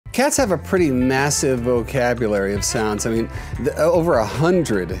Cats have a pretty massive vocabulary of sounds. I mean, over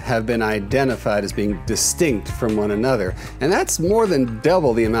 100 have been identified as being distinct from one another. And that's more than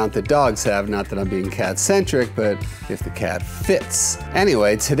double the amount that dogs have. Not that I'm being cat-centric, but if the cat fits.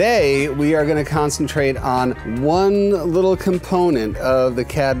 Anyway, today we are going to concentrate on one little component of the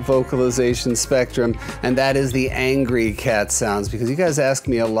cat vocalization spectrum, and that is the angry cat sounds, because you guys ask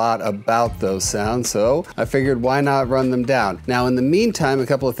me a lot about those sounds, so I figured why not run them down. Now, in the meantime, a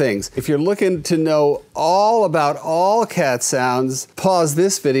couple of things. If you're looking to know all about all cat sounds, pause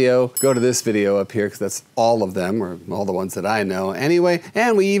this video, go to this video up here, because that's all of them, or all the ones that I know anyway.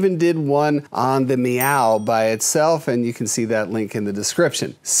 And we even did one on the meow by itself, and you can see that link in the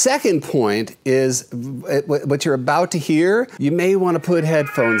description. Second point is what you're about to hear, you may want to put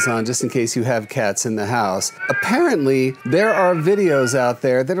headphones on just in case you have cats in the house. Apparently, there are videos out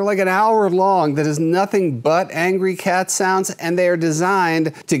there that are like an hour long that is nothing but angry cat sounds, and they are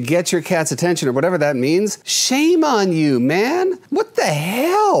designed to get your cat's attention, or whatever that means. Shame on you, man. What the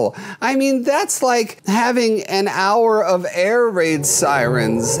hell? I mean, that's like having an hour of air raid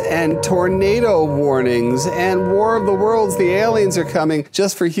sirens and tornado warnings and War of the Worlds, the aliens are coming,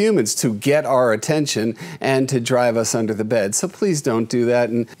 just for humans to get our attention and to drive us under the bed. So please don't do that.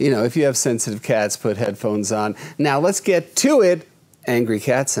 And, you know, if you have sensitive cats, put headphones on. Now let's get to it. Angry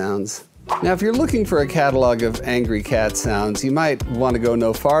cat sounds. Now, if you're looking for a catalog of angry cat sounds, you might want to go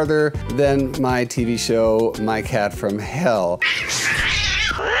no farther than my TV show, My Cat from Hell.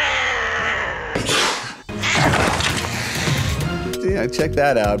 Yeah, check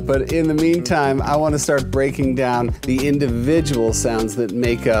that out. But in the meantime, I want to start breaking down the individual sounds that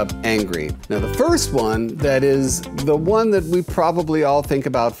make up angry. Now, the first one, that is the one that we probably all think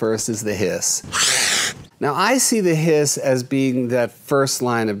about first, is the hiss. Now, I see the hiss as being that first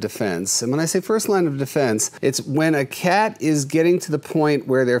line of defense. And when I say first line of defense, it's when a cat is getting to the point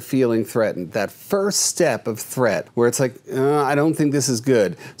where they're feeling threatened. That first step of threat, where it's like, I don't think this is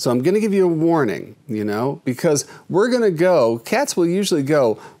good. So I'm going to give you a warning, you know, because we're going to go, cats will usually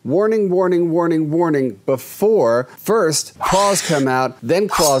go warning, warning, warning, warning before first paws come out, then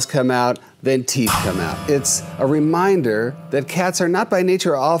claws come out, then teeth come out. It's a reminder that cats are not by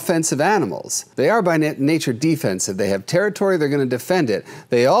nature offensive animals. They are by nature defensive. They have territory, they're going to defend it.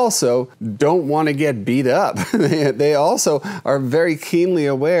 They also don't want to get beat up. They also are very keenly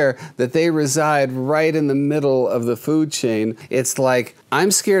aware that they reside right in the middle of the food chain. It's like, I'm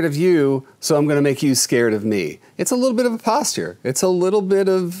scared of you, so I'm going to make you scared of me. It's a little bit of a posture. It's a little bit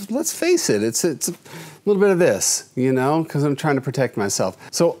of, let's face it, it's a little bit of this, you know, because I'm trying to protect myself.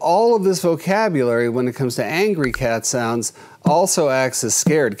 So all of this vocabulary, when it comes to angry cat sounds, also acts as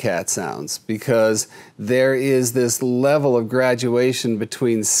scared cat sounds, because there is this level of graduation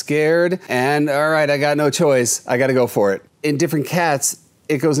between scared and, all right, I got no choice, I got to go for it. In different cats,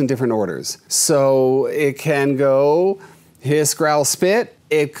 it goes in different orders. So it can go hiss, growl, spit.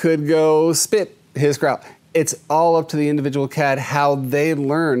 It could go spit, hiss, growl. It's all up to the individual cat how they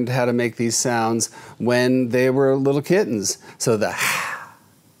learned how to make these sounds when they were little kittens. So the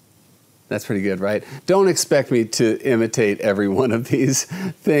that's pretty good, right? Don't expect me to imitate every one of these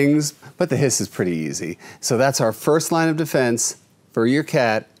things, but the hiss is pretty easy. So that's our first line of defense for your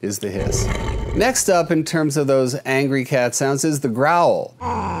cat, is the hiss. Next up, in terms of those angry cat sounds, is the growl.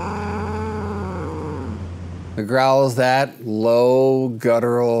 The growl is that low,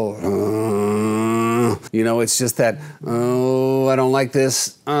 guttural, you know, it's just that, oh, I don't like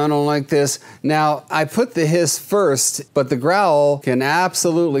this, I don't like this. Now, I put the hiss first, but the growl can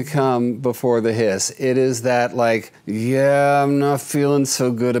absolutely come before the hiss. It is that like, yeah, I'm not feeling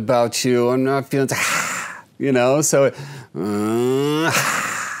so good about you, I'm not feeling, you know, so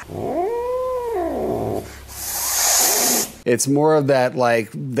it's more of that, like,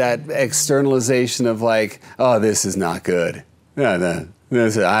 that externalization of like, oh, this is not good. No,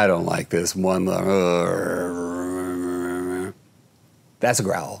 I don't like this one. That's a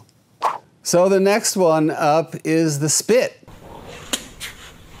growl. So the next one up is the spit.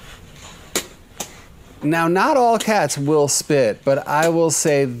 Now, not all cats will spit, but I will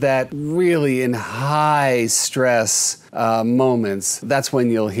say that really in high stress moments, that's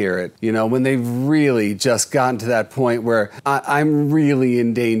when you'll hear it. You know, when they've really just gotten to that point where I'm really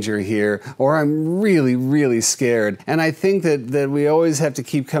in danger here, or I'm really, really scared. And I think that we always have to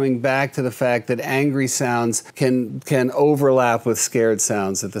keep coming back to the fact that angry sounds can overlap with scared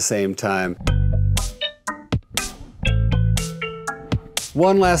sounds at the same time.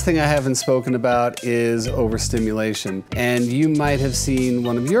 One last thing I haven't spoken about is overstimulation. And you might have seen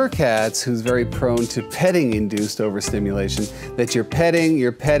one of your cats who's very prone to petting-induced overstimulation, that you're petting,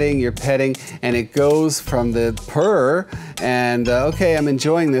 and it goes from the purr and, okay, I'm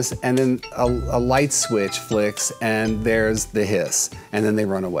enjoying this, and then a light switch flicks and there's the hiss, and then they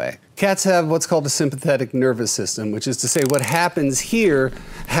run away. Cats have what's called a sympathetic nervous system, which is to say what happens here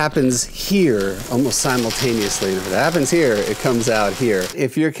almost simultaneously. If it happens here, it comes out here.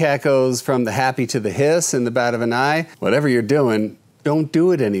 If your cat goes from the happy to the hiss in the bat of an eye, whatever you're doing, don't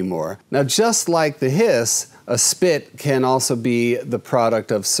do it anymore. Now, just like the hiss, a spit can also be the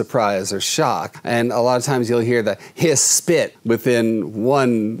product of surprise or shock. And a lot of times you'll hear the hiss spit within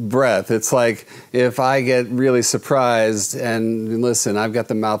one breath. It's like if I get really surprised, and listen, I've got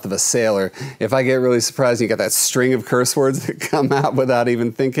the mouth of a sailor. If I get really surprised and you got that string of curse words that come out without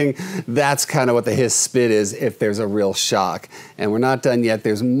even thinking, that's kind of what the hiss spit is if there's a real shock. And we're not done yet.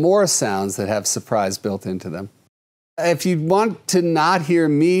 There's more sounds that have surprise built into them. If you want to not hear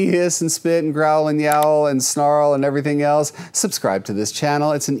me hiss and spit and growl and yowl and snarl and everything else, subscribe to this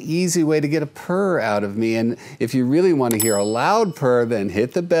channel. It's an easy way to get a purr out of me. And if you really want to hear a loud purr, then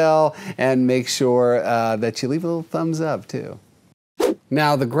hit the bell and make sure that you leave a little thumbs up too.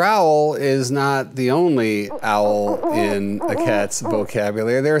 Now, the growl is not the only owl in a cat's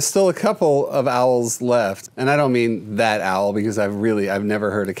vocabulary. There are still a couple of owls left. And I don't mean that owl, because I've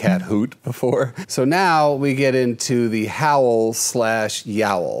never heard a cat hoot before. So now we get into the howl/yowl.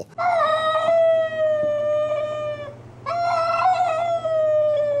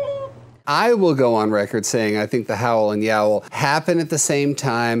 I will go on record saying I think the howl and yowl happen at the same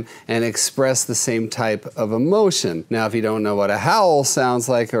time and express the same type of emotion. Now, if you don't know what a howl sounds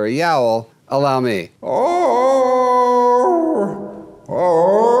like or a yowl, allow me.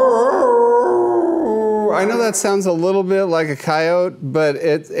 I know that sounds a little bit like a coyote, but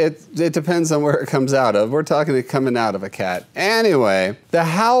it depends on where it comes out of. We're talking it coming out of a cat. Anyway, the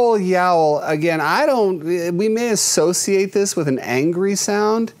howl yowl, again, we may associate this with an angry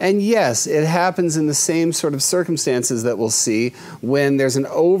sound. And yes, it happens in the same sort of circumstances that we'll see when there's an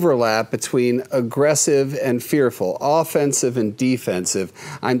overlap between aggressive and fearful, offensive and defensive.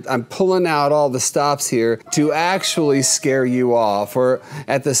 I'm pulling out all the stops here to actually scare you off. Or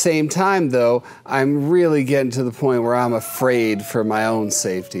at the same time, though, I'm really getting to the point where I'm afraid for my own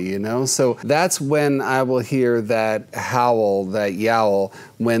safety, you know? So that's when I will hear that howl, that yowl,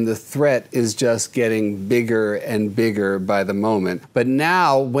 when the threat is just getting bigger and bigger by the moment. But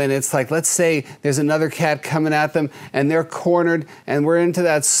now, when it's like, let's say there's another cat coming at them and they're cornered and we're into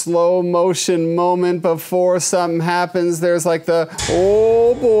that slow motion moment before something happens, there's like the,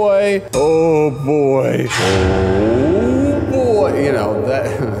 oh boy, oh boy, oh boy, you know,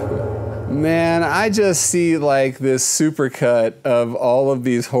 that... Man, I just see like this supercut of all of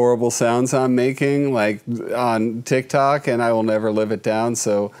these horrible sounds I'm making, like on TikTok, and I will never live it down,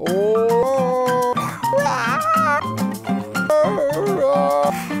 so.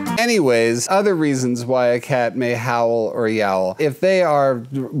 Anyways, other reasons why a cat may howl or yowl. If they are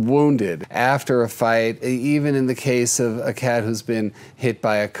wounded after a fight, even in the case of a cat who's been hit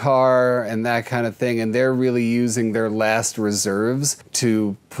by a car and that kind of thing, and they're really using their last reserves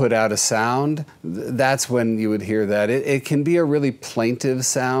to put out a sound, that's when you would hear that. It can be a really plaintive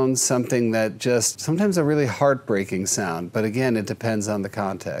sound, something that just, sometimes a really heartbreaking sound, but again, it depends on the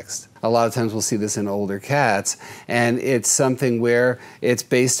context. A lot of times we'll see this in older cats, and it's something where it's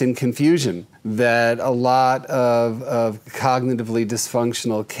based in confusion. That a lot of cognitively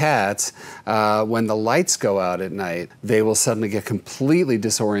dysfunctional cats, when the lights go out at night, they will suddenly get completely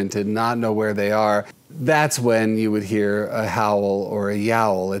disoriented, not know where they are. That's when you would hear a howl or a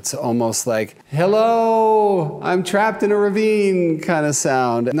yowl. It's almost like, hello, I'm trapped in a ravine kind of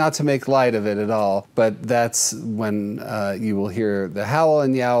sound. Not to make light of it at all, but that's when you will hear the howl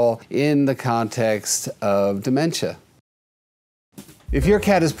and yowl in the context of dementia. If your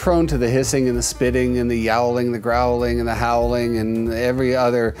cat is prone to the hissing and the spitting and the yowling, the growling and the howling and every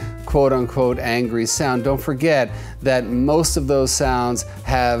other quote-unquote angry sound, don't forget that most of those sounds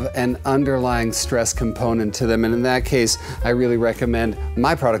have an underlying stress component to them. And in that case, I really recommend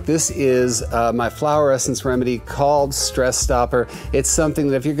my product. This is my flower essence remedy called Stress Stopper. It's something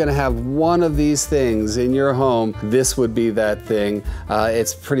that if you're gonna have one of these things in your home, this would be that thing.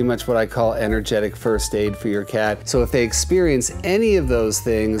 It's pretty much what I call energetic first aid for your cat. So if they experience any of those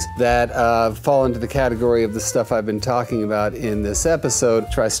things that fall into the category of the stuff I've been talking about in this episode,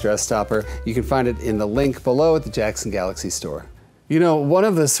 try Stress Stopper. You can find it in the link below at the Jackson Galaxy store. You know, one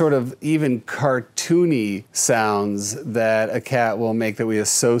of the sort of even cartoony sounds that a cat will make that we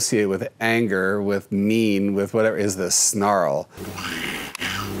associate with anger, with mean, with whatever, is the snarl.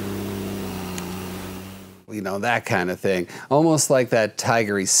 you know, that kind of thing. Almost like that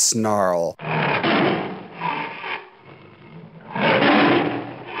tigery snarl.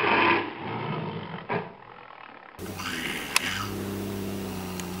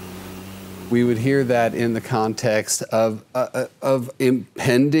 We would hear that in the context of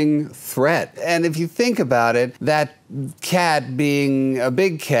impending threat. And if you think about it, that cat being a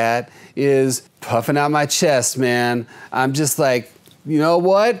big cat is puffing out my chest, man. I'm just like, you know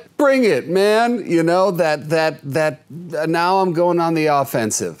what? Bring it, man. You know, now I'm going on the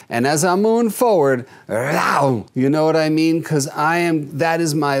offensive. And as I'm moving forward, you know what I mean? Because that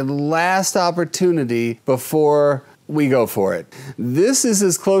is my last opportunity before we go for it. This is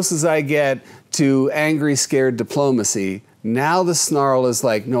as close as I get to angry, scared diplomacy. Now the snarl is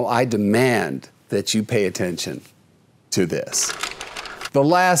like, no, I demand that you pay attention to this. The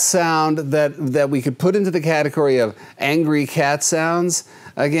last sound that we could put into the category of angry cat sounds,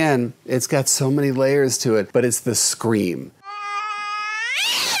 again, it's got so many layers to it, but it's the scream.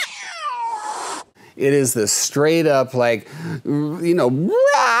 It is the straight up, like, you know,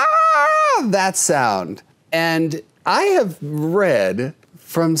 that sound. And I have read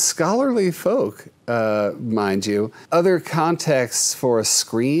from scholarly folk, mind you, other contexts for a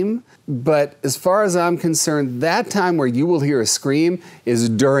scream, but as far as I'm concerned, that time where you will hear a scream is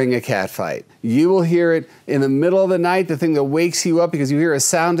during a cat fight. You will hear it in the middle of the night, the thing that wakes you up because you hear a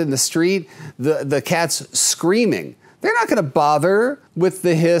sound in the street, the cat's screaming. They're not gonna bother with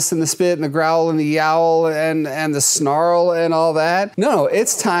the hiss and the spit and the growl and the yowl and the snarl and all that. No,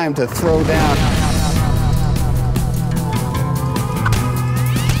 it's time to throw down.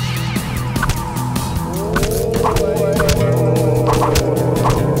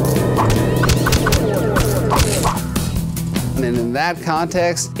 And in that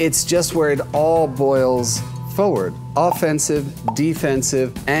context, it's just where it all boils forward. Offensive,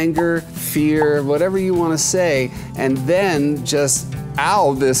 defensive, anger, fear, whatever you want to say, and then just,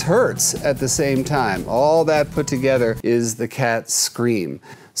 ow, this hurts at the same time. All that put together is the cat scream.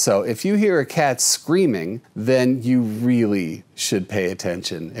 So if you hear a cat screaming, then you really should pay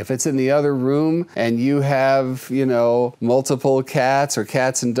attention. If it's in the other room and you have, you know, multiple cats or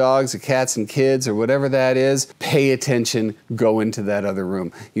cats and dogs or cats and kids or whatever that is, pay attention, go into that other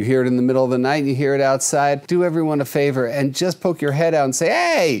room. You hear it in the middle of the night, you hear it outside, do everyone a favor and just poke your head out and say,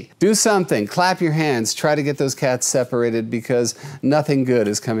 hey, do something, clap your hands, try to get those cats separated because nothing good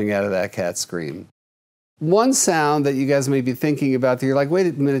is coming out of that cat scream. One sound that you guys may be thinking about that you're like, wait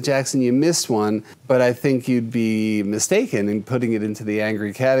a minute, Jackson, you missed one, but I think you'd be mistaken in putting it into the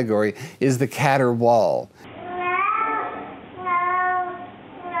angry category, is the Caterwaul.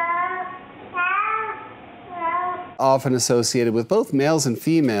 Often associated with both males and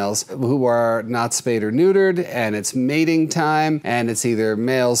females who are not spayed or neutered, and it's mating time, and it's either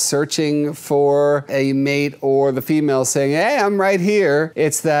males searching for a mate or the female saying, hey, I'm right here.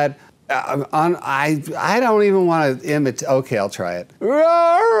 It's that I don't even want to imitate. Okay, I'll try it.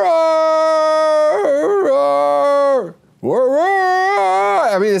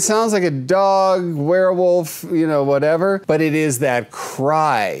 I mean, it sounds like a dog, werewolf, you know, whatever, but it is that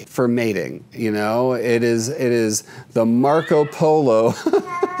cry for mating, you know? It is the Marco Polo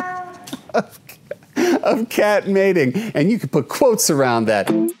of cat mating, and you could put quotes around that.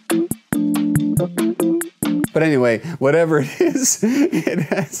 But anyway, whatever it is, it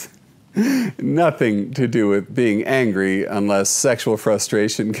has nothing to do with being angry unless sexual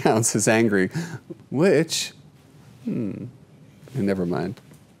frustration counts as angry, which, never mind.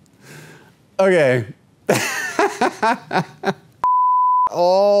 Okay.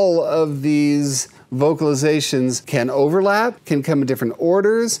 All of these vocalizations can overlap, can come in different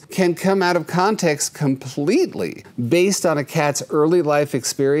orders, can come out of context completely based on a cat's early life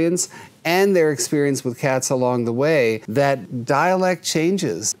experience and their experience with cats along the way. That dialect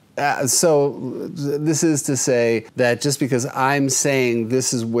changes. So this is to say that just because I'm saying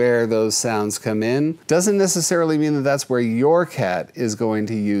this is where those sounds come in, doesn't necessarily mean that that's where your cat is going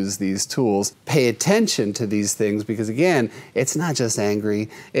to use these tools. Pay attention to these things because, again, it's not just angry,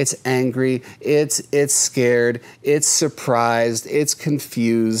 it's scared, it's surprised, it's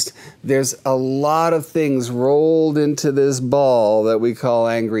confused. There's a lot of things rolled into this ball that we call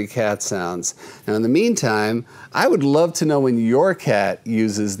angry cat sounds. Now, in the meantime, I would love to know when your cat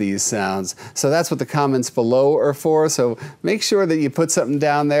uses these sounds. So that's what the comments below are for. So make sure that you put something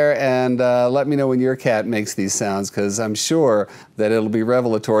down there and let me know when your cat makes these sounds, because I'm sure that it'll be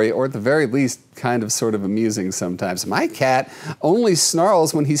revelatory, or at the very least, kind of sort of amusing sometimes. My cat only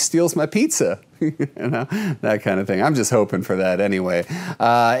snarls when he steals my pizza. You know, that kind of thing. I'm just hoping for that anyway.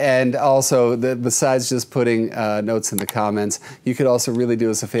 And also, besides just putting notes in the comments, you could also really do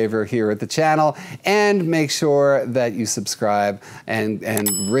us a favor here at the channel and make sure that you subscribe and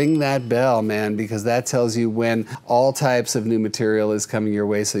ring that bell, man, because that tells you when all types of new material is coming your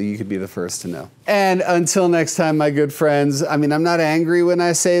way so you could be the first to know. And until next time, my good friends, I mean, I'm not angry when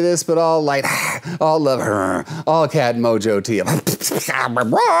I say this, but all light, all love, all cat mojo to you.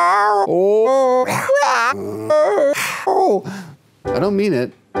 I don't mean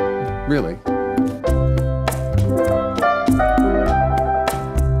it, really.